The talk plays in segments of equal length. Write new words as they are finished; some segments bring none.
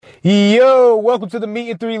Yo, welcome to the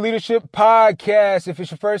Meet and Three Leadership Podcast. If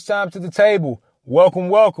it's your first time to the table,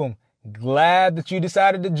 welcome. Glad that you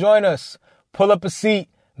decided to join us. Pull up a seat,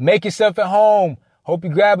 make yourself at home. Hope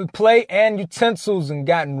you grab a plate and utensils and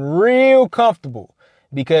gotten real comfortable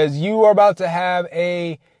because you are about to have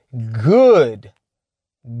a good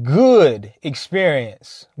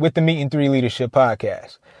experience with the Meet and Three Leadership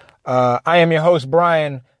Podcast. I am your host,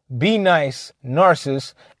 Brian Be Nice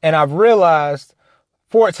Narcissus, and I've realized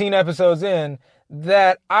 14 episodes in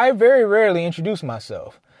that I very rarely introduce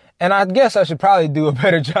myself. And I guess I should probably do a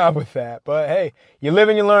better job with that. But hey, you live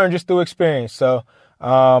and you learn just through experience. So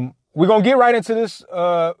we're going to get right into this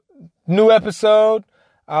new episode.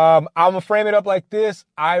 I'm going to frame it up like this.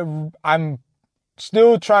 I'm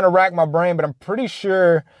still trying to rack my brain, but I'm pretty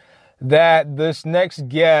sure that this next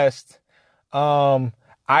guest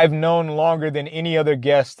I've known longer than any other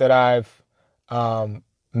guest that I've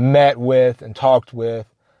met with and talked with.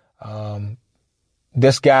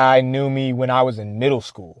 This guy knew me when I was in middle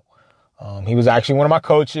school. He was actually one of my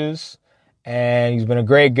coaches, and he's been a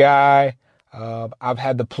great guy. I've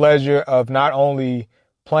had the pleasure of not only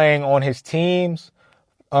playing on his teams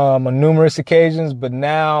on numerous occasions, but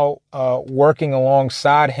now working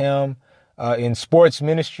alongside him in sports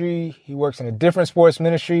ministry. He works in a different sports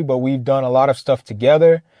ministry, but we've done a lot of stuff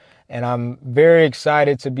together, and I'm very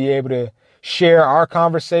excited to be able to share our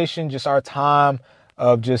conversation, just our time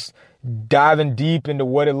of just diving deep into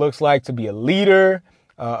what it looks like to be a leader,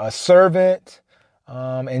 a servant,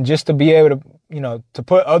 and just to be able to, to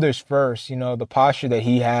put others first. The posture that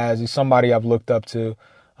he has, he's somebody I've looked up to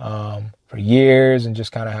for years, and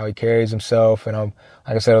just kind of how he carries himself. And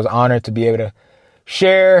like I said, I was honored to be able to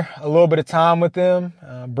share a little bit of time with him,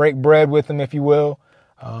 break bread with him, if you will.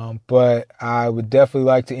 But I would definitely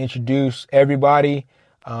like to introduce everybody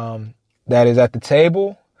that is at the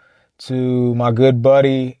table to my good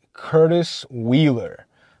buddy, Curt Wheeler.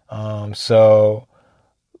 So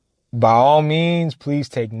by all means, please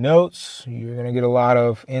take notes. You're going to get a lot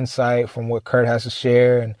of insight from what Curt has to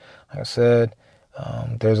share. And like I said,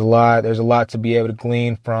 there's a lot to be able to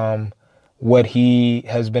glean from what he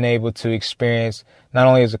has been able to experience, not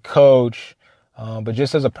only as a coach, but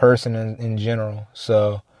just as a person in general.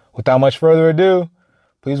 So without much further ado,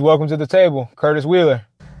 please welcome to the table, Curt Wheeler.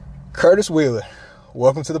 Curt Wheeler,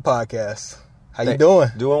 welcome to the podcast. How you doing?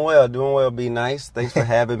 Doing well. Be Nice. Thanks for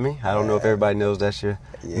having me. I don't know if everybody knows that's your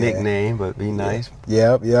nickname, but Be Nice.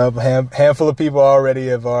 Yep. Handful of people already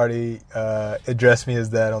have addressed me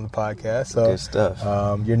as that on the podcast. So good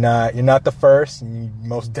stuff. You're not the first, and you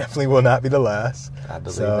most definitely will not be the last. I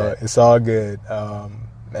believe that. It's all good. Man,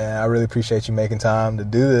 I really appreciate you making time to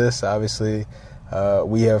do this. Obviously,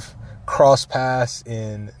 we have crossed paths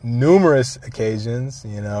in numerous occasions.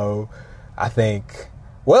 I think.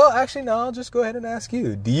 Well, actually, no, I'll just go ahead and ask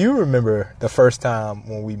you. Do you remember the first time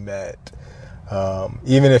when we met?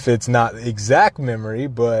 Even if it's not exact memory,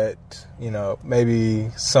 but, maybe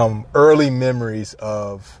some early memories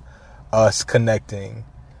of us connecting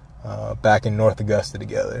back in North Augusta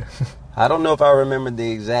together. I don't know if I remember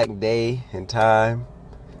the exact day and time,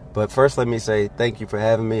 but first let me say thank you for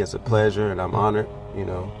having me. It's a pleasure, and I'm honored.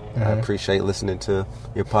 I appreciate listening to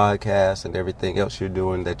your podcast and everything else you're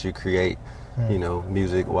doing that you create.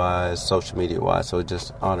 Music-wise, social media-wise, so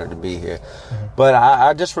just honored to be here. But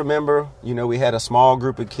I just remember, we had a small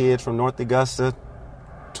group of kids from North Augusta,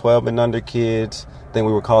 12 and under kids. Then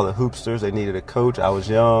we were called the Hoopsters. They needed a coach. I was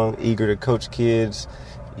young, eager to coach kids.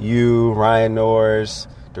 You, Ryan Norris,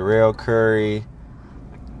 Darrell Curry,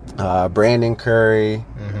 Brandon Curry,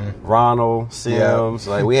 Ronald Sims.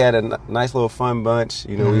 Like, we had a nice little fun bunch.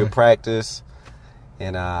 We would practice.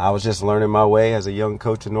 And I was just learning my way as a young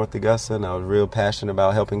coach in North Augusta, and I was real passionate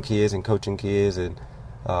about helping kids and coaching kids and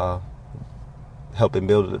helping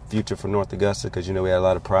build a future for North Augusta because, we had a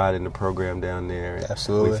lot of pride in the program down there. And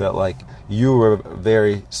absolutely. We felt like you were a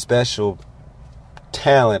very special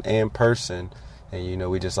talent and person, and,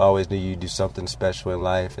 we just always knew you'd do something special in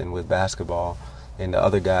life and with basketball and the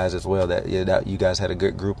other guys as well, that you guys had a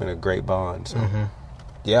good group and a great bond. So,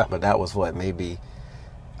 yeah, but that was what, maybe...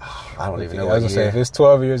 I don't even know what year. I was gonna say, if it's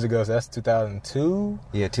 12 years ago, so that's 2002.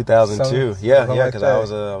 Yeah, 2002. Yeah, because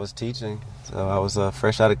like I was teaching, so I was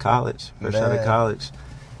fresh out of college. I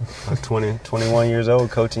was 21 years old,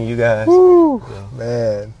 coaching you guys. Woo,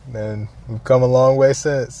 so. Man, we've come a long way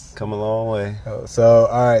since. Come a long way. So,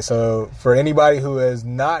 all right. So, for anybody who has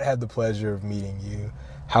not had the pleasure of meeting you,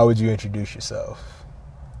 how would you introduce yourself?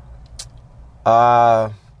 I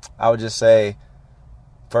would just say,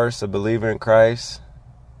 first, a believer in Christ.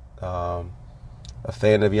 A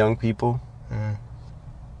fan of young people,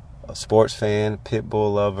 a sports fan, pit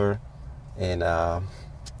bull lover, and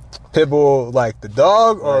Pitbull like the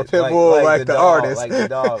dog or Pitbull like the dog, artist? Like the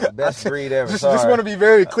dog, the best breed ever. Just want to be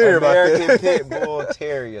very clear American about this. Pitbull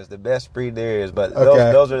Terriers, the best breed there is. But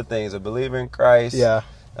Okay. those are the things. A believer in Christ. Yeah.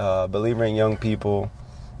 Believer in young people.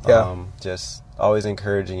 Yeah. Just always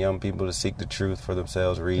encouraging young people to seek the truth for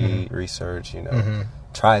themselves, read, research,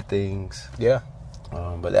 try things. Yeah.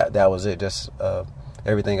 But that was it. Just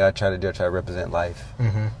everything I try to do, I try to represent life.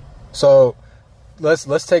 So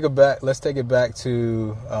let's take it back. Let's take it back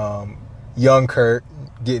to young Curt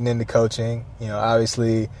getting into coaching.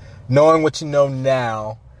 Obviously knowing what you know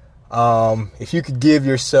now. If you could give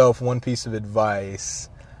yourself one piece of advice,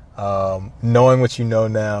 knowing what you know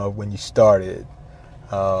now when you started,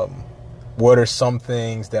 what are some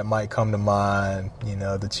things that might come to mind,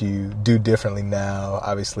 that you do differently now?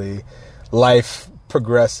 Obviously, life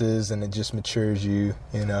progresses and it just matures you,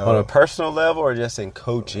 On a personal level or just in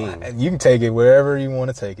coaching? You can take it wherever you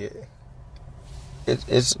want to take it.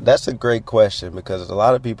 That's a great question because a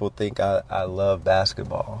lot of people think I love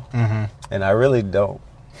basketball, and I really don't.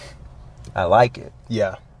 I like it.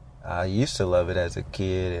 Yeah. I used to love it as a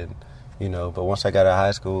kid, and but once I got out of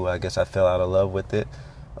high school, I guess I fell out of love with it.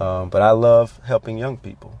 But I love helping young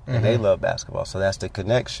people, and they love basketball, so that's the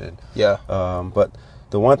connection. Yeah. But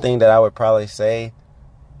the one thing that I would probably say,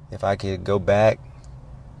 if I could go back,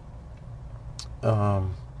 I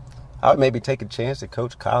would maybe take a chance to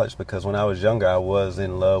coach college because when I was younger, I was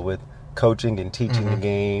in love with coaching and teaching the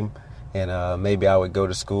game, and maybe I would go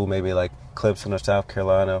to school, maybe like Clemson or South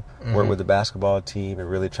Carolina, work with the basketball team, and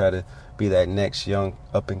really try to be that next young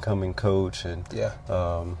up and coming coach. And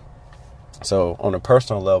so on a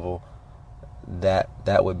personal level, that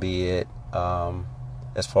would be it.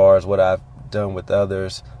 As far as what I've done with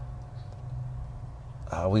others,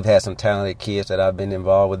 we've had some talented kids that I've been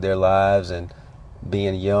involved with their lives, and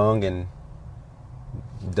being young and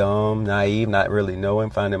dumb, naive, not really knowing,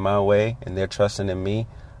 finding my way, and they're trusting in me.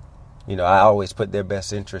 I always put their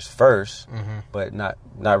best interest first, but not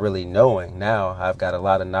really knowing. Now I've got a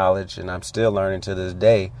lot of knowledge, and I'm still learning to this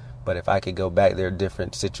day. But if I could go back, there are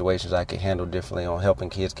different situations I could handle differently on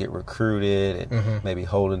helping kids get recruited and maybe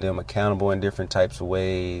holding them accountable in different types of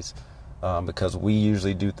ways, because we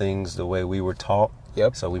usually do things the way we were taught.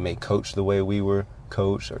 Yep. So we may coach the way we were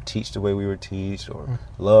coached, or teach the way we were taught, or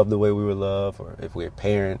love the way we were loved, or if we're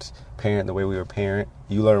parents, parent the way we were parent.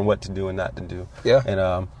 You learn what to do and not to do. Yeah.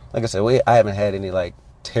 And like I said, I haven't had any like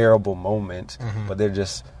terrible moments, but they're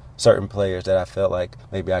just certain players that I felt like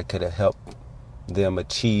maybe I could have helped them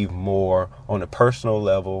achieve more on a personal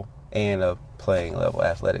level and a playing level,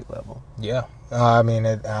 athletic level. Yeah. I mean,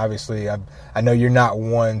 obviously, I know you're not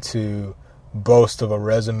one to boast of a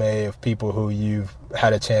resume of people who you've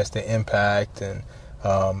had a chance to impact, and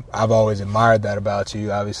I've always admired that about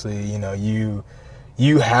you. Obviously,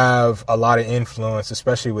 you have a lot of influence,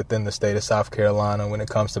 especially within the state of South Carolina when it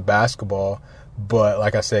comes to basketball. But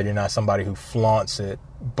like I said, you're not somebody who flaunts it.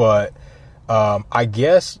 But I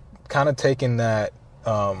guess kind of taking that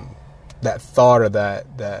thought or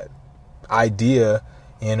that idea,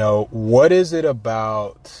 what is it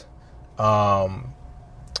about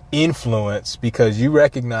influence? Because you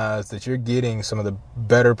recognize that you're getting some of the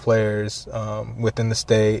better players within the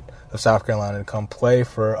state of South Carolina to come play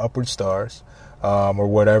for Upward Stars, or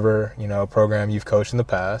whatever, program you've coached in the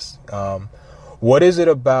past. What is it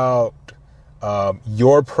about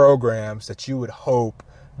your programs that you would hope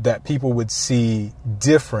that people would see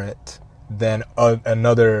different than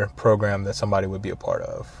another program that somebody would be a part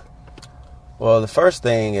of? Well, the first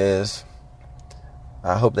thing is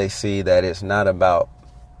I hope they see that it's not about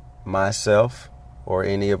myself or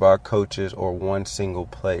any of our coaches or one single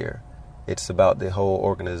player. It's about the whole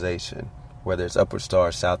organization, whether it's Upward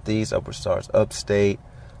Stars Southeast, Upward Stars Upstate,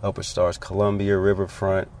 Upward Stars Columbia,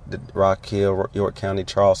 Riverfront, Rock Hill, York County,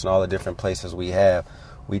 Charleston, all the different places we have.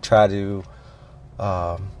 We try to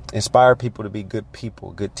inspire people to be good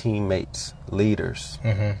people, good teammates, leaders.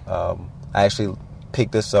 I actually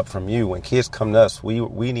picked this up from you. When kids come to us,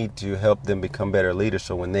 we need to help them become better leaders,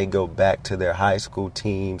 so when they go back to their high school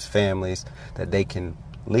teams, families, that they can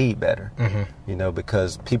lead better.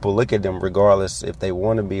 Because people look at them regardless if they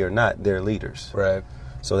want to be or not, they're leaders. Right.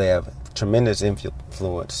 So they have tremendous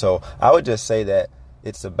influence. So I would just say that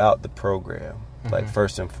it's about the program. Like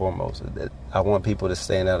first and foremost, that I want people to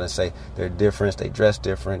stand out and say they're different, they dress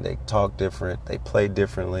different, they talk different, they play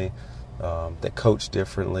differently, they coach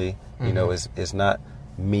differently. It's not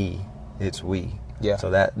me, it's we. Yeah. So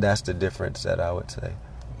that's the difference that I would say.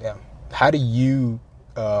 Yeah. How do you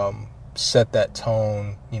set that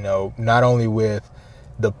tone, not only with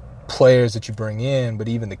the players that you bring in, but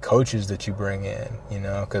even the coaches that you bring in,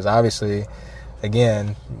 because obviously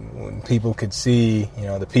again, when people could see,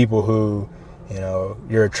 the people who,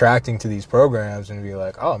 you're attracting to these programs and be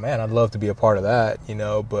like, oh man, I'd love to be a part of that,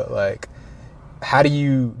 but like, how do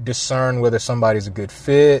you discern whether somebody's a good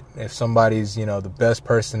fit, if somebody's, the best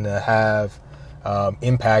person to have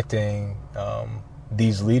impacting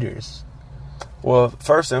these leaders? Well,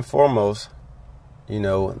 first and foremost,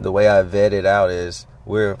 the way I vet it out is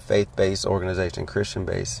we're a faith-based organization,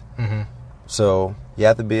 Christian-based. Mm-hmm. So you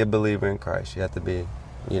have to be a believer in Christ. You have to be,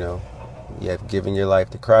 you have given your life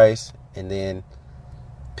to Christ. And then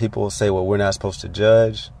people will say, well, we're not supposed to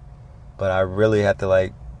judge. But I really have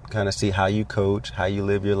to kind of see how you coach, how you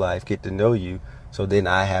live your life, get to know you. So then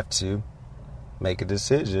I have to make a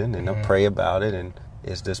decision and I'll pray about it. And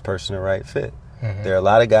is this person the right fit? Mm-hmm. There are a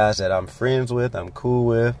lot of guys that I'm friends with, I'm cool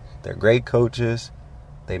with. They're great coaches.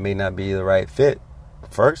 They may not be the right fit,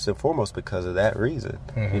 first and foremost, because of that reason.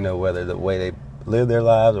 Mm-hmm. Whether the way they live their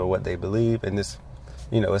lives or what they believe. And this,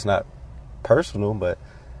 it's not personal, but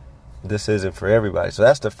this isn't for everybody. So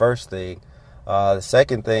that's the first thing. The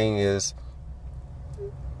second thing is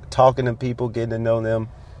talking to people, getting to know them.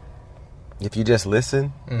 If you just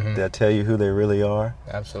listen, they'll tell you who they really are.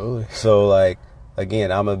 Absolutely. So,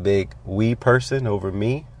 again, I'm a big we person over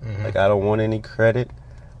me. Mm-hmm. I don't want any credit.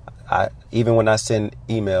 Even when I send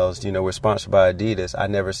emails, we're sponsored by Adidas, I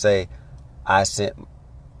never say I sent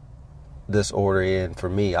this order in for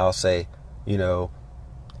me. I'll say,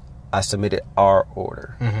 I submitted our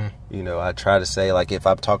order. Mm-hmm. I try to say, if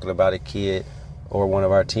I'm talking about a kid or one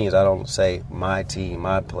of our teams, I don't say my team,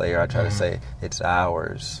 my player. I try to say it's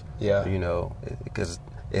ours. Yeah. Because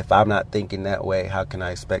if I'm not thinking that way, how can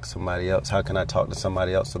I expect somebody else? How can I talk to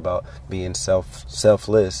somebody else about being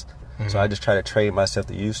selfless? Mm-hmm. So I just try to train myself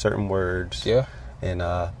to use certain words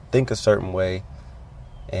and think a certain way.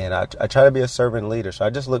 And I try to be a servant leader. So I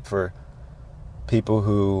just look for people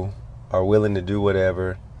who are willing to do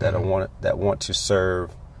whatever, that want to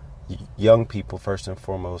serve young people first and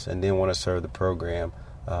foremost, and then want to serve the program.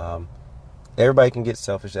 Everybody can get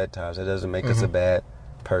selfish at times. That doesn't make us a bad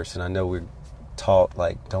person. I know we're taught,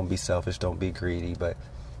 don't be selfish, don't be greedy, but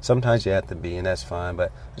sometimes you have to be, and that's fine.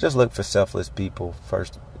 But just look for selfless people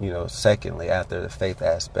first, secondly, after the faith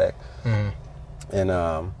aspect.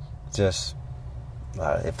 And just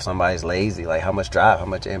if somebody's lazy, how much drive, how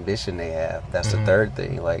much ambition they have. That's the third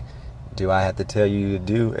thing. Do I have to tell you to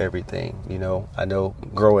do everything? I know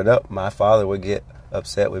growing up, my father would get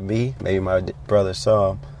upset with me, maybe my brother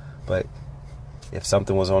some, but if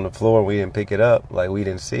something was on the floor and we didn't pick it up, we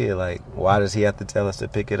didn't see it, why does he have to tell us to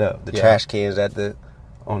pick it up? The trash can's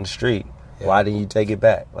on the street. Yeah. Why didn't you take it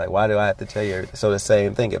back? Why do I have to tell you everything? So the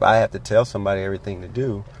same thing, if I have to tell somebody everything to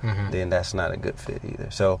do, then that's not a good fit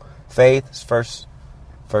either. So faith is first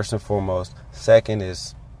and foremost. Second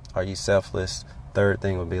is, are you selfless? Third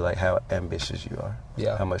thing would be how ambitious you are.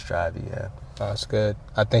 Yeah. How much drive do you have? That's good.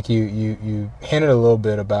 I think you hinted a little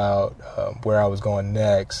bit about where I was going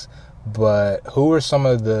next, but who are some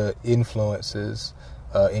of the influences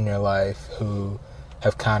in your life who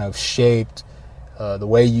have kind of shaped the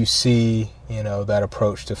way you see, that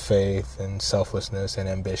approach to faith and selflessness and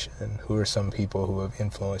ambition? Who are some people who have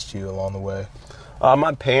influenced you along the way?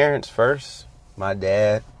 My parents first, my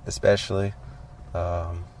dad especially.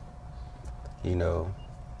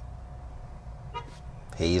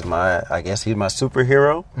 He's my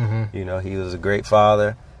superhero. He was a great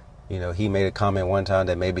father. He made a comment one time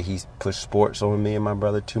that maybe he pushed sports on me and my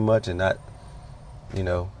brother too much and not,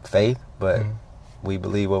 faith, but we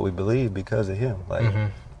believe what we believe because of him.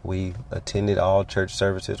 We attended all church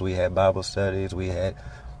services. We had Bible studies. We had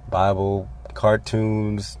Bible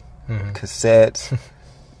cartoons, cassettes,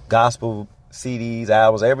 gospel CDs,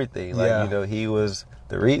 albums, everything. He was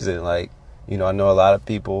the reason. I know a lot of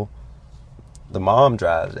people, the mom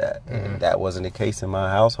drives that. And that wasn't the case in my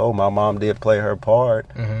household. My mom did play her part,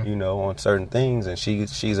 on certain things, and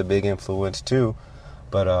she's a big influence too.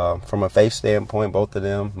 But from a faith standpoint, both of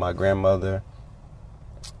them, my grandmother,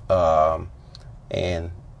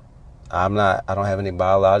 and I don't have any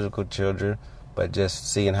biological children, but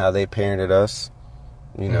just seeing how they parented us,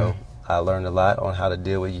 I learned a lot on how to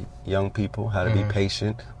deal with young people, how to be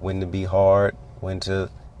patient, when to be hard, when to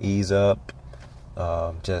ease up,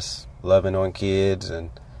 just loving on kids. And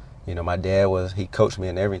my dad he coached me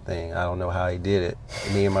in everything. I don't know how he did it.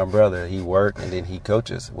 Me and my brother, he worked and then he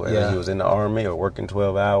coaches, whether he was in the Army or working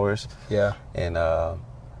 12 hours. Yeah. And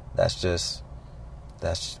that's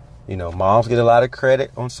moms get a lot of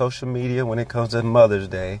credit on social media when it comes to Mother's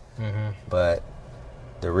Day. But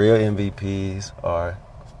the real MVPs are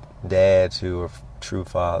dads who are true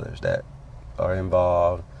fathers that are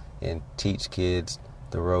involved and teach kids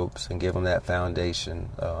the ropes and give them that foundation.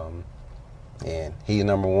 And he's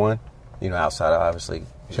number one, outside of obviously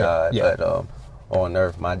God. Yeah. But on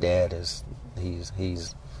earth, my dad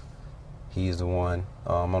he's the one.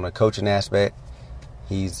 On the coaching aspect,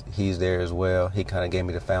 he's there as well. He kind of gave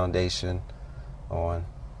me the foundation on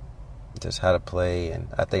just how to play, and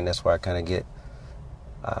I think that's where I kind of get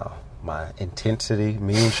my intensity,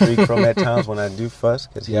 mean streak from at times when I do fuss,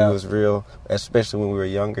 because he was real, especially when we were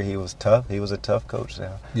younger. He was tough. He was a tough coach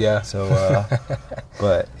now. Yeah. So,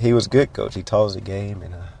 but he was a good coach. He taught us the game,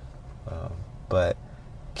 and but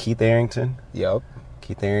Keith Arrington. Yep.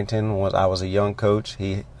 Keith Arrington, when I was a young coach,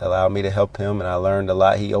 he allowed me to help him, and I learned a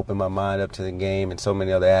lot. He opened my mind up to the game and so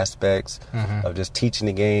many other aspects of just teaching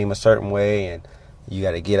the game a certain way, and you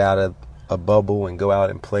got to get out of a bubble and go out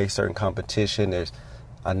and play certain competition.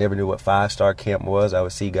 I never knew what 5-star camp was. I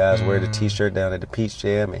would see guys wear the T-shirt down at the Peach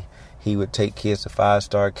Jam, and he would take kids to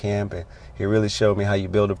 5-star camp, and he really showed me how you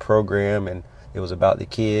build a program, and it was about the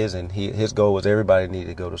kids, and his goal was everybody needed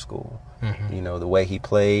to go to school. The way he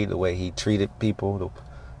played, the way he treated people,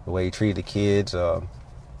 the way he treated the kids.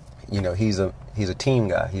 He's a team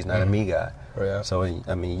guy. He's not a me guy. Oh, yeah. So,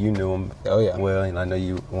 I mean, you knew him well, and I know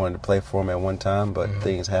you wanted to play for him at one time, but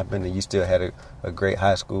things happened, and you still had a great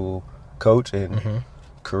high school coach and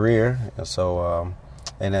career. And so,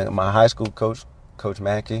 and then my high school coach, Coach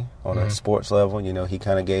Mackey, on a sports level, he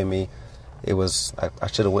kind of gave me, I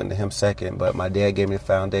should have went to him second, but my dad gave me the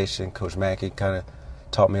foundation. Coach Mackey kind of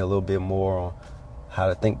taught me a little bit more on how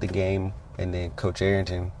to think the game, and then Coach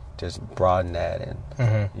Arrington just broadened that, and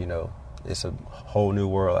it's a whole new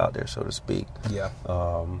world out there, so to speak. Yeah.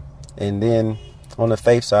 And then on the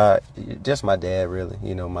faith side, just my dad, really,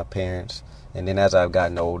 my parents, and then as I've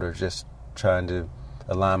gotten older, just trying to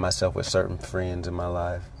align myself with certain friends in my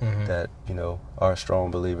life that are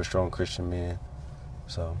strong believers, strong Christian men.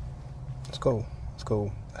 So it's cool.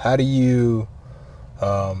 How do you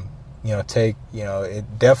take,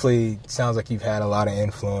 it definitely sounds like you've had a lot of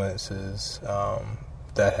influences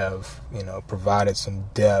that have, provided some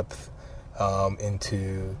depth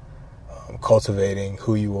into cultivating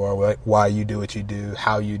who you are, why you do what you do,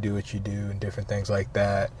 how you do what you do, and different things like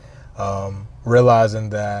that.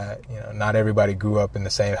 Realizing that, not everybody grew up in the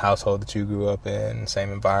same household that you grew up in, the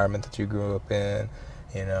same environment that you grew up in.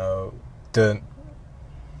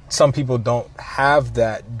 Some people don't have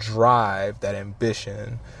that drive, that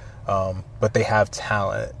ambition, but they have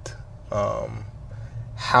talent.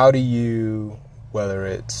 How do you, whether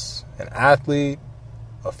it's an athlete,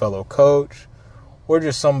 a fellow coach, or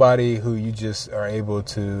just somebody who you just are able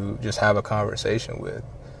to just have a conversation with,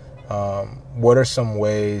 what are some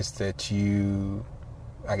ways that you,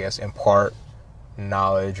 I guess, impart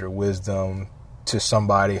knowledge or wisdom to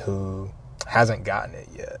somebody who hasn't gotten it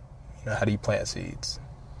yet? How do you plant seeds?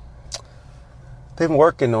 Been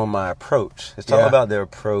working on my approach. It's all about their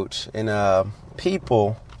approach. And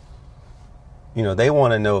people, they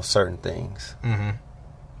want to know certain things.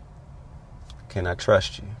 Can I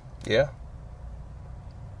trust you? Yeah.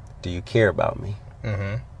 Do you care about me?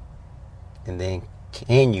 And then,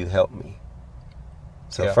 can you help me?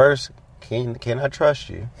 So first, can I trust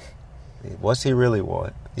you? What's he really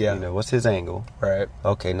want? Yeah. What's his angle? Right.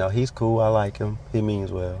 Okay, no, he's cool. I like him. He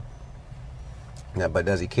means well. Now, but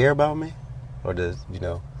does he care about me? Or does,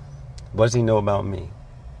 what does he know about me?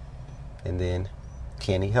 And then,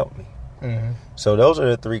 can he help me? So those are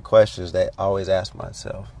the three questions that I always ask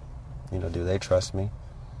myself. Do they trust me?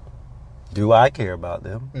 Do I care about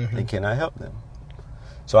them? And can I help them?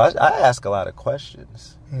 So I ask a lot of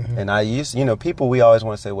questions. And I used, people, we always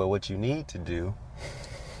want to say, well, what you need to do.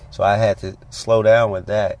 So I had to slow down with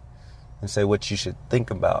that and say what you should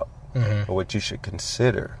think about or what you should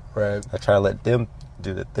consider. Right. I try to let them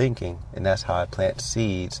do the thinking, and that's how I plant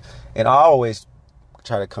seeds. And I always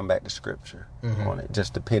try to come back to Scripture on it,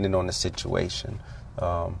 just depending on the situation.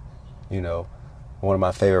 One of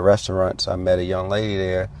my favorite restaurants, I met a young lady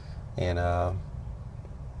there, and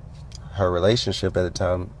her relationship at the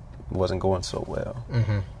time wasn't going so well.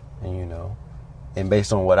 And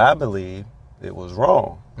based on what I believe, it was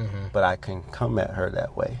wrong, but I can come at her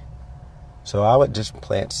that way. So I would just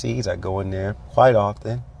plant seeds. I'd go in there quite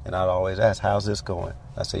often, and I'd always ask, how's this going?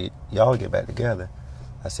 I say, y'all get back together.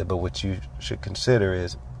 I said, but what you should consider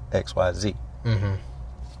is X, Y, Z.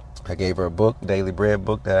 I gave her a book, Daily Bread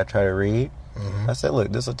book that I try to read. I said,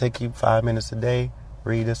 look, this will take you 5 minutes a day.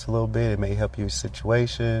 Read this a little bit. It may help you with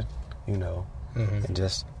situation, and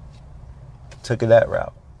just took it that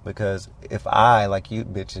route. Because if I, like you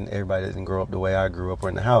mentioned, everybody doesn't grow up the way I grew up or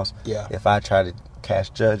in the house. Yeah. If I try to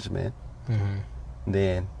cast judgment,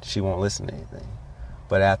 then she won't listen to anything.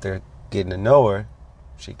 But after getting to know her,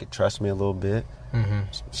 she could trust me a little bit.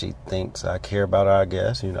 She thinks I care about her, I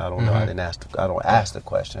guess. You know, I don't know. I don't ask the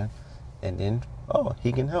question. And then,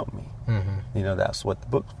 he can help me. You know, that's what the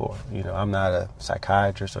book's for. You know, I'm not a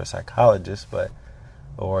psychiatrist or a psychologist,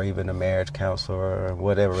 or even a marriage counselor or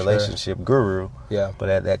whatever, relationship guru. Yeah. But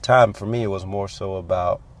at that time, for me, it was more so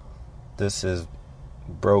about, this is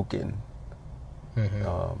broken.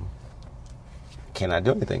 Can I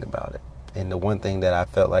do anything about it? And the one thing that I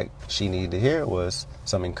felt like she needed to hear was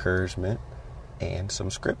some encouragement and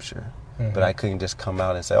some scripture. But I couldn't just come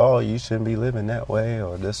out and say, you shouldn't be living that way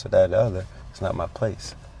or this or that or the other. It's not my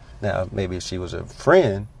place. Now, maybe if she was a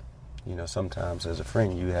friend, you know, sometimes as a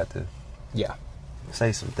friend, you have to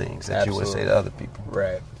say some things that you would say to other people.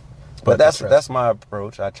 Right. But that's my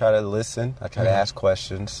approach. I try to listen. I try to ask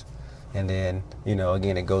questions. And then, you know,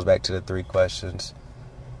 again, it goes back to the 3 questions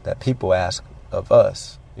that people ask of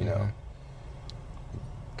us, you know.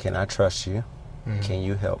 Can I trust you? Can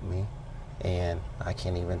you help me? And I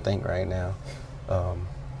can't even think right now.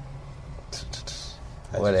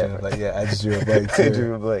 Whatever. I just drew a blank too.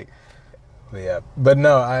 Drew a blank. But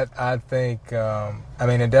no, I think, I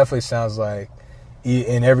mean, it definitely sounds like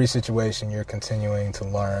in every situation you're continuing to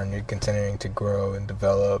learn, you're continuing to grow and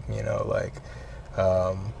develop, you know, like,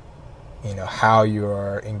 you know, how you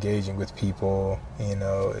are engaging with people, you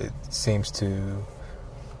know, it seems to,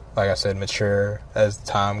 like I said, mature as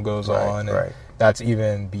time goes on. And that's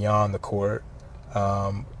even beyond the court.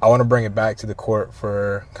 I want to bring it back to the court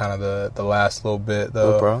for kind of the last little bit,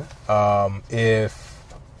 though. No problem. If,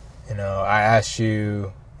 you know, I asked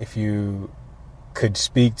you if you could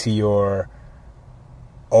speak to your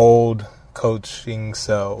old coaching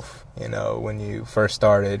self, you know, when you first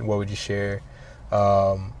started, what would you share?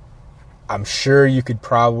 I'm sure you could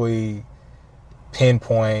probably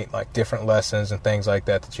pinpoint like different lessons and things like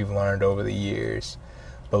that you've learned over the years.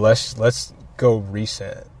 But let's go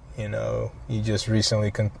recent. You know, you just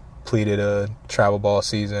recently completed a travel ball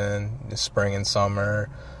season in spring and summer.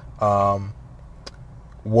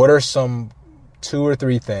 What are some 2 or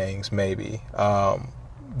 3 things maybe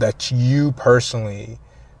that you personally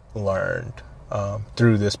learned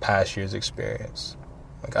through this past year's experience?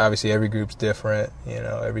 Like, obviously every group's different, you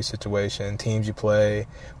know, every situation, teams you play,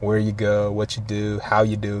 where you go, what you do, how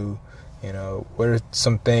you do, you know, what are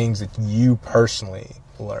some things that you personally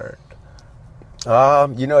learned?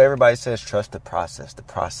 You know, everybody says trust the process.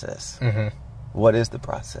 What is the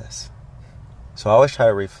process? So I always try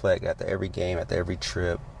to reflect after every game, after every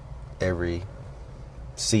trip, every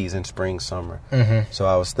season, spring, summer. So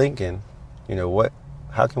I was thinking, you know,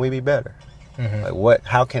 how can we be better? Like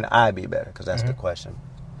how can I be better? Because that's the question.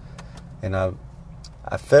 And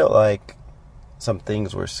I felt like some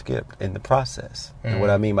things were skipped in the process. And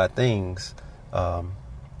what I mean by things,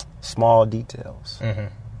 small details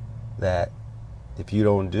that if you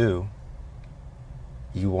don't do,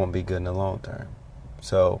 you won't be good in the long term.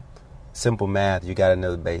 So simple math, you got to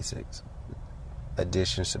know the basics.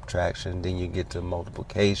 Addition, subtraction, then you get to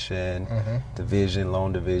multiplication, division,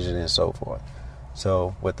 long division, and so forth.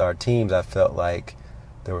 So with our teams, I felt like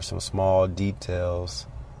there were some small details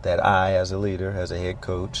that I, as a leader, as a head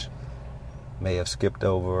coach, may have skipped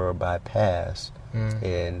over or bypassed.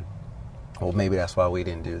 And, well, maybe that's why we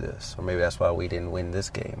didn't do this. Or maybe that's why we didn't win this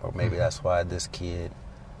game. Or maybe that's why this kid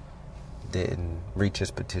didn't reach his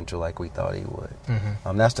potential like we thought he would.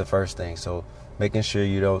 That's the first thing. So making sure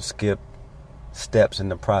you don't skip steps in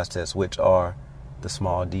the process, which are the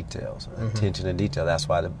small details, attention to detail. That's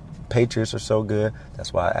why the Patriots are so good.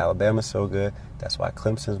 That's why Alabama's so good. That's why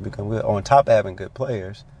Clemson's become good. On top of having good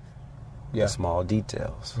players, the small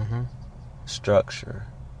details, structure.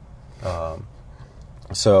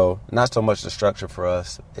 So not so much the structure for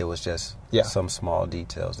us. It was just some small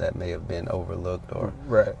details that may have been overlooked, or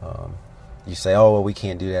you say, oh, well, we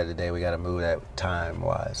can't do that today. We got to move that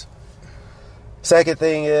time-wise. Second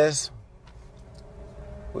thing is,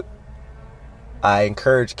 I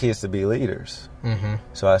encourage kids to be leaders.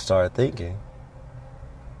 So I started thinking,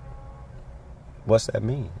 what's that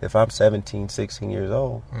mean? If I'm 17, 16 years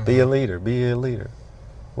old, be a leader, be a leader.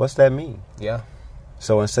 What's that mean?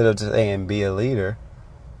 So instead of just saying be a leader,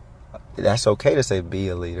 that's okay to say be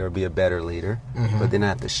a leader or be a better leader, but then I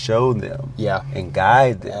have to show them and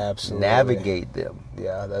guide them, navigate them.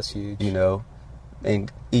 That's huge. You know,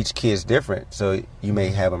 and each kid's different. So you may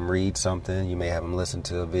have them read something, you may have them listen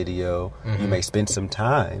to a video, you may spend some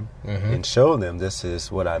time and show them this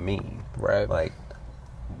is what I mean. Like,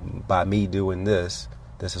 by me doing this,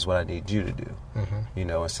 this is what I need you to do. You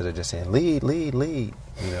know, instead of just saying lead.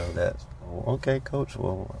 You know, that's okay, coach.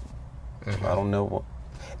 Well, I don't know.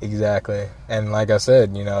 Exactly. And like I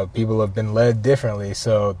said, people have been led differently,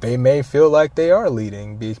 so they may feel like they are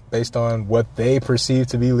leading based on what they perceive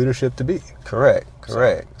to be leadership to be. Correct.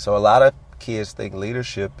 So a lot of kids think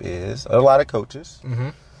leadership is, a lot of coaches,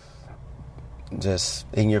 just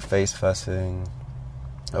in your face fussing,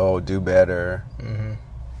 do better.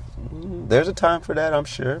 There's a time for that, I'm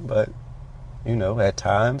sure, but, at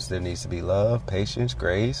times there needs to be love, patience,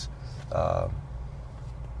 grace.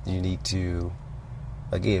 You need to,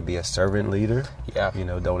 again, be a servant leader. Yeah.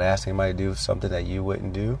 Don't ask anybody to do something that you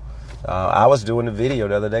wouldn't do. I was doing a video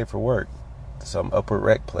the other day for work. Some upward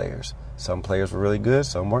rec players. Some players were really good,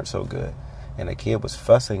 some weren't so good. And a kid was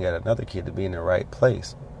fussing at another kid to be in the right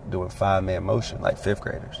place, doing 5-man motion, like 5th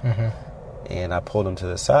graders. And I pulled him to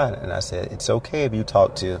the side and I said, it's okay if you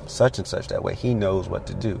talk to such and such that way. He knows what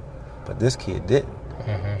to do. But this kid didn't.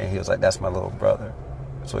 And he was like, that's my little brother.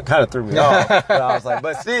 So it kind of threw me off. But I was like,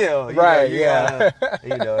 but still, but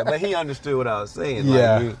he understood what I was saying.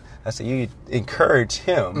 Yeah. I said, you encourage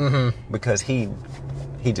him because he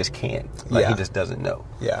just can't. He just doesn't know.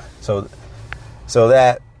 Yeah. So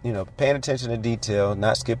that, paying attention to detail,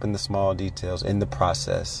 not skipping the small details in the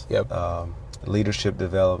process. Yep. Leadership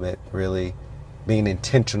development, really being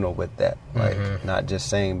intentional with that. Like not just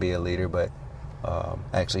saying be a leader, but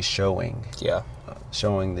actually showing. Yeah.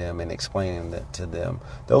 Showing them and explaining that to them.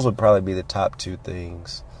 Those would probably be the top 2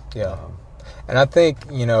 things. Yeah. And I think,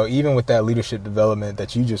 even with that leadership development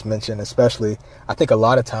that you just mentioned, especially, I think a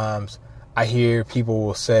lot of times I hear people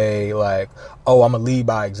will say like, oh, I'm going to lead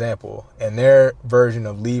by example. And their version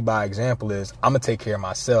of lead by example is I'm going to take care of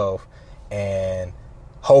myself and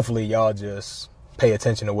hopefully y'all just pay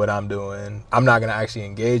attention to what I'm doing. I'm not going to actually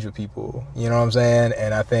engage with people. You know what I'm saying?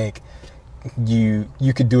 And I think you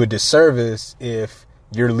could do a disservice if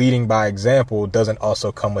your leading by example doesn't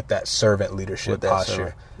also come with that servant leadership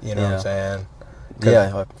posture. You know what I'm saying?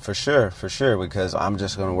 Yeah, for sure, because I'm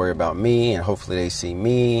just going to worry about me and hopefully they see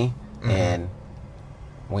me. And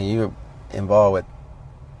when you're involved with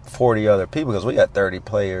 40 other people, because we got 30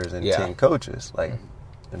 players and 10 coaches,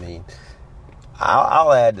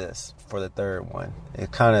 I'll add this for the third one.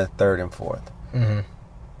 It's kind of third and fourth.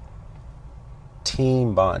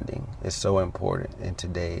 Team bonding is so important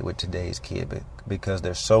with today's kid because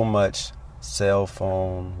there's so much cell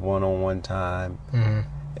phone, one-on-one time.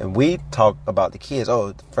 And we talk about the kids.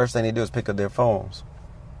 The first thing they do is pick up their phones.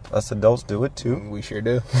 Us adults do it too. We sure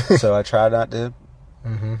do. So I try not to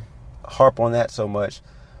harp on that so much,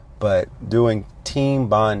 but doing team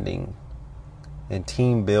bonding and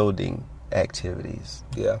team building activities.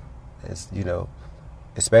 Yeah. It's,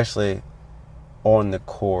 especially on the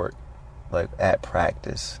court, like at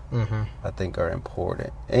practice, I think are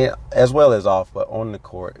important. And as well as off, but on the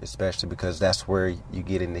court especially, because that's where you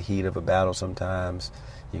get in the heat of a battle sometimes.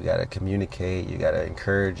 You got to communicate, you got to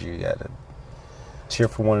encourage, you got to cheer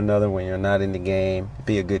for one another when you're not in the game.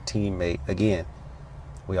 Be a good teammate. Again,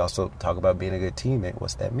 we also talk about being a good teammate.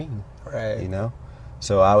 What's that mean? Right.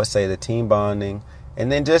 So I would say the team bonding, and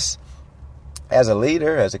then just as a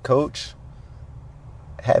leader, as a coach,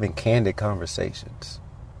 having candid conversations.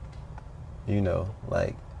 And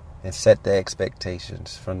set the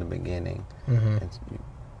expectations from the beginning. And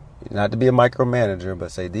not to be a micromanager,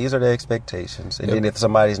 but say these are the expectations. And then if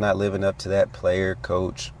somebody's not living up to that, player,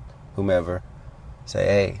 coach, whomever, say,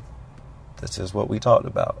 hey, this is what we talked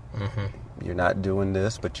about. You're not doing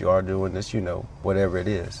this, but you are doing this, whatever it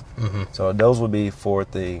is. So those would be 4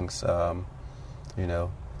 things,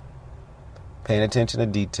 paying attention to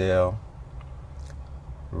detail,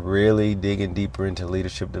 really digging deeper into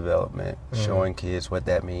leadership development, showing kids what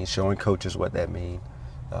that means, showing coaches what that means,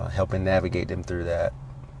 helping navigate them through that.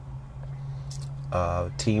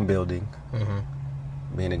 Team building,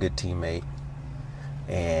 being a good teammate.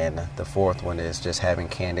 And the 4th one is just having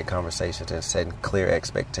candid conversations and setting clear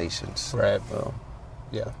expectations. Right.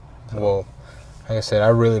 Well, like I said, I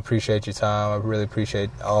really appreciate your time. I really appreciate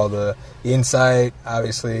all the insight.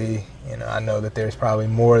 Obviously, I know that there's probably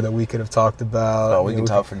more that we could have talked about. We can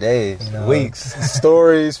talk for days, weeks.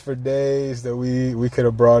 Stories for days that we could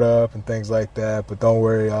have brought up and things like that. But don't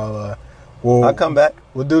worry, I'll come back.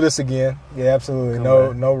 We'll do this again. Yeah, absolutely.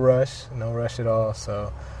 No rush. No rush at all.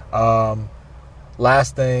 So,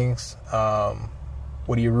 last things,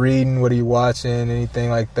 what are you reading? What are you watching? Anything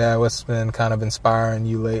like that? What's been kind of inspiring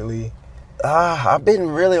you lately? I've been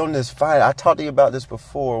really on this fight. I talked to you about this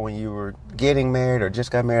before when you were getting married or just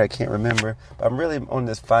got married. I can't remember. But I'm really on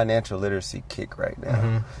this financial literacy kick right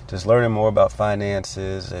now. Just learning more about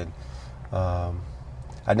finances. And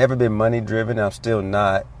I've never been money driven. I'm still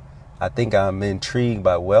not. I think I'm intrigued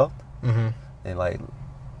by wealth. And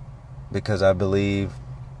because I believe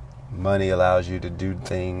money allows you to do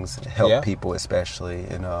things, help people especially,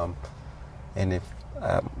 and if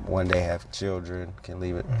I one day have children, can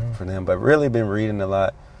leave it for them. But really been reading a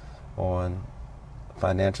lot on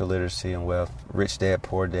financial literacy and wealth. Rich Dad,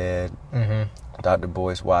 Poor Dad. Dr.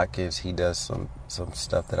 Boyce Watkins, he does some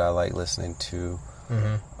stuff that I like listening to.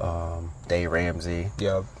 Dave Ramsey.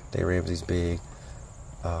 Dave Ramsey's big.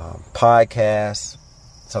 Podcasts,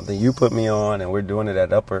 something you put me on, and we're doing it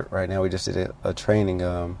at Upper right now. We just did a training,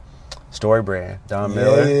 Story Brand. Don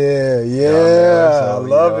Miller. So, I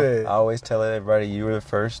love it. I always tell everybody you were the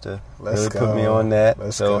first to really put me on that.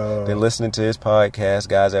 Been listening to his podcast.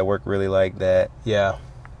 Guys at work really like that. Yeah.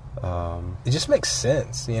 It just makes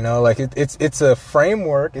sense, like it's a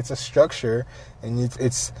framework, it's a structure, and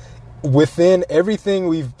it's within everything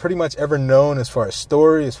we've pretty much ever known as far as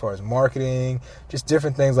story, as far as marketing, just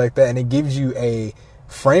different things like that. And it gives you a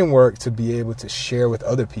framework to be able to share with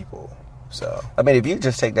other people. So, I mean, if you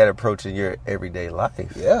just take that approach in your everyday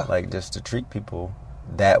life, like just to treat people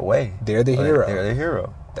that way, they're the hero. They're the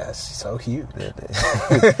hero. That's so huge.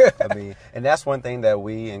 I mean, and that's one thing that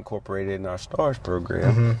we incorporated in our STARS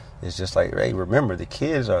program. It's just like, hey, remember, the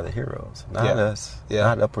kids are the heroes, not us,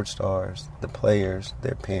 not Upward Stars, the players,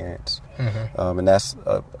 their parents. And that's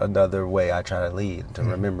another way I try to lead, to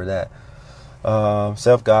remember that.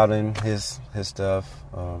 Seth Godin, his stuff,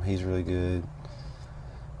 he's really good.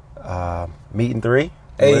 Meeting 3.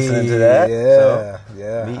 Listening to that.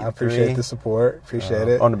 I appreciate the support. Appreciate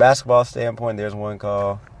it. On the basketball standpoint, there's one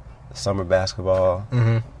called Summer Basketball.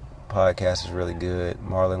 Podcast is really good.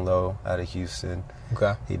 Marlon Lowe out of Houston.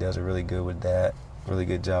 Okay. He does a really good with that. Really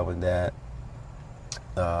good job with that.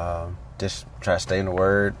 Just try to stay in the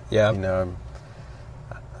Word. Yeah.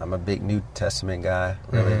 I'm a big New Testament guy.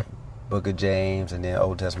 Really. Book of James, and then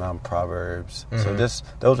Old Testament, I'm Proverbs. So just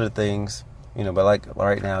those are the things. But like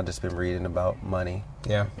right now, I've just been reading about money.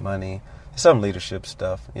 Money. Some leadership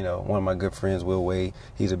stuff. One of my good friends, Will Wade,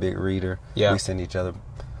 he's a big reader. We send each other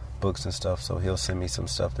books and stuff, so he'll send me some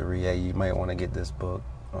stuff to read. Hey, you might want to get this book.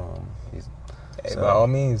 By all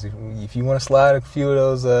means, if you want to slide a few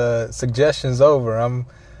of those suggestions over, I'm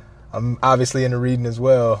obviously into reading as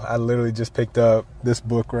well. I literally just picked up this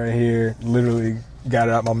book right here. Literally got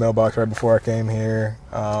it out my mailbox right before I came here.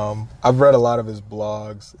 I've read a lot of his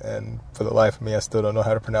blogs, and for the life of me, I still don't know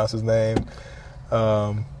how to pronounce his name.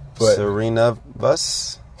 But Serena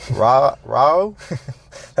Bus Rao.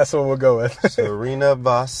 That's what we'll go with. Serena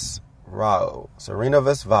Bus Rao. Serena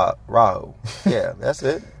Bus Rao. Yeah, that's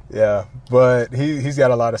it. Yeah, but he's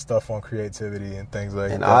got a lot of stuff on creativity and things like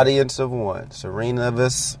that. An audience of one. Serena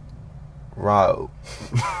Bus Rao.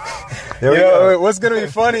 What's going to be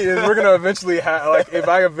funny is we're going to eventually have, if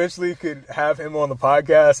I eventually could have him on the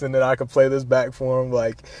podcast and then I could play this back for him,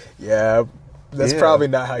 that's probably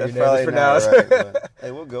not how your name is pronounced. Right,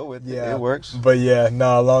 hey, we'll go with it. It works. But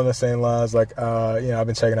along the same lines, I've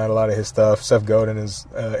been checking out a lot of his stuff. Seth Godin is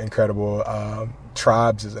incredible.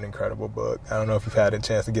 Tribes is an incredible book. I don't know if you've had a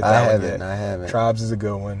chance to get that one yet. I haven't. Tribes is a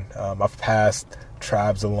good one. I've passed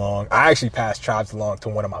Tribes along. I actually passed Tribes along to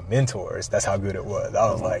one of my mentors. That's how good it was.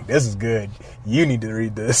 I was like, this is good. You need to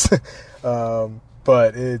read this.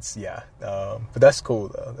 But it's, but that's cool,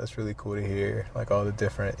 though. That's really cool to hear, all the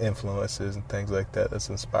different influences and things like that that's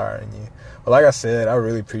inspiring you. But like I said, I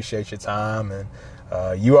really appreciate your time,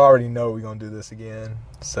 and you already know we're going to do this again.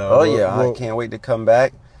 So I can't wait to come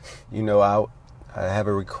back. I have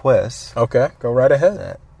a request. Okay, go right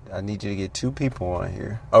ahead. I need you to get 2 people on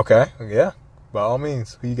here. Okay, yeah. By all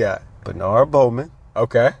means, who you got? Bernard Bowman.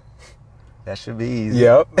 Okay. That should be easy.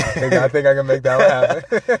 Yep. I think I can make that one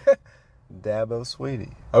happen. Dabo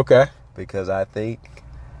Sweetie. Okay. Because I think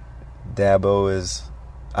Dabo is,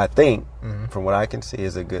 from what I can see,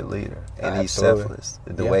 is a good leader. And he's selfless.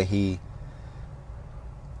 The way he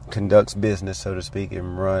conducts business, so to speak,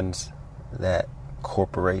 and runs that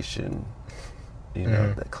corporation,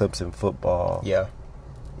 that Clemson football. Yeah.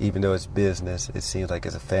 Even though it's business, it seems like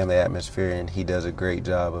it's a family atmosphere, and he does a great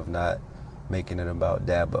job of not making it about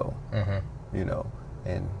Dabo.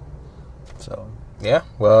 And so... Yeah,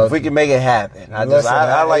 well, if we can make it happen, I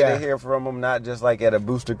like to hear from him, not just at a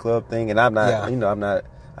booster club thing. And I'm not,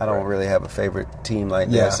 I don't really have a favorite team like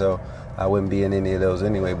that, so I wouldn't be in any of those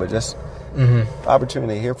anyway. But just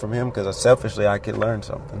opportunity to hear from him, because selfishly I could learn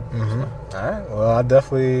something. So. All right, well, I'll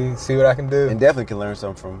definitely see what I can do, and definitely can learn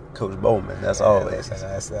something from Coach Bowman. That's always.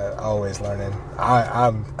 That's always learning.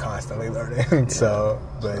 I'm constantly learning. So,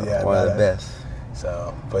 but one of the best.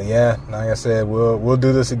 So, but like I said, we'll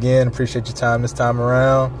do this again. Appreciate your time this time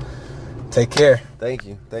around. Take care. Thank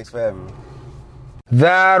you. Thanks for having me.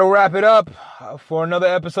 That'll wrap it up for another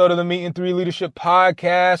episode of the Meeting 3 Leadership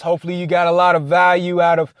Podcast. Hopefully you got a lot of value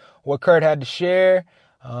out of what Curt had to share.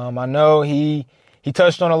 I know he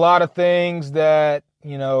touched on a lot of things that,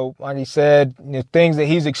 like he said, things that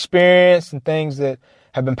he's experienced and things that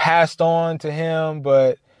have been passed on to him.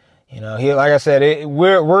 But, like I said,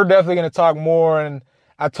 we're definitely going to talk more. And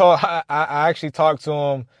I actually talked to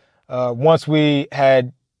him once we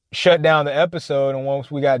had shut down the episode and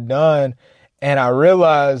once we got done. And I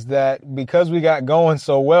realized that because we got going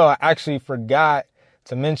so well, I actually forgot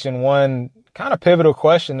to mention one kind of pivotal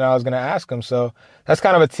question that I was going to ask him. So that's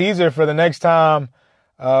kind of a teaser for the next time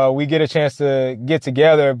we get a chance to get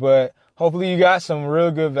together. But hopefully you got some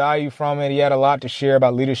real good value from it. He had a lot to share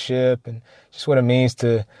about leadership and just what it means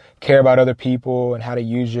to care about other people and how to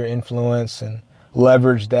use your influence and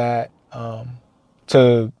leverage that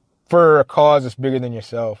for a cause that's bigger than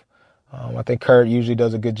yourself. I think Curt usually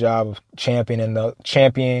does a good job of championing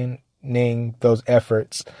those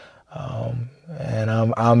efforts. And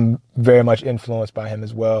I'm very much influenced by him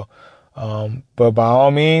as well. But by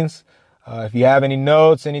all means, if you have any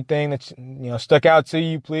notes, anything that stuck out to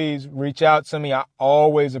you, please reach out to me. I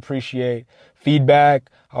always appreciate feedback.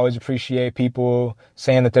 I always appreciate people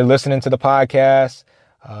saying that they're listening to the podcast,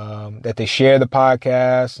 that they share the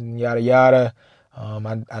podcast, and yada yada.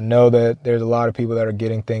 I know that there's a lot of people that are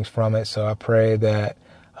getting things from it, so I pray that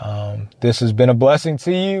this has been a blessing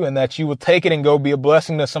to you and that you will take it and go be a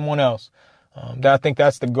blessing to someone else. I think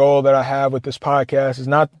that's the goal that I have with this podcast, is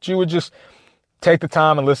not that you would just take the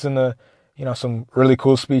time and listen to, some really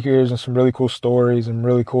cool speakers and some really cool stories and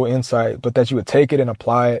really cool insight, but that you would take it and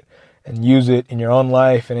apply it and use it in your own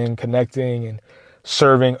life and in connecting and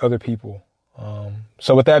serving other people.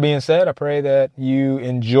 So with that being said, I pray that you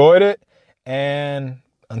enjoyed it. And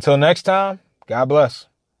until next time, God bless.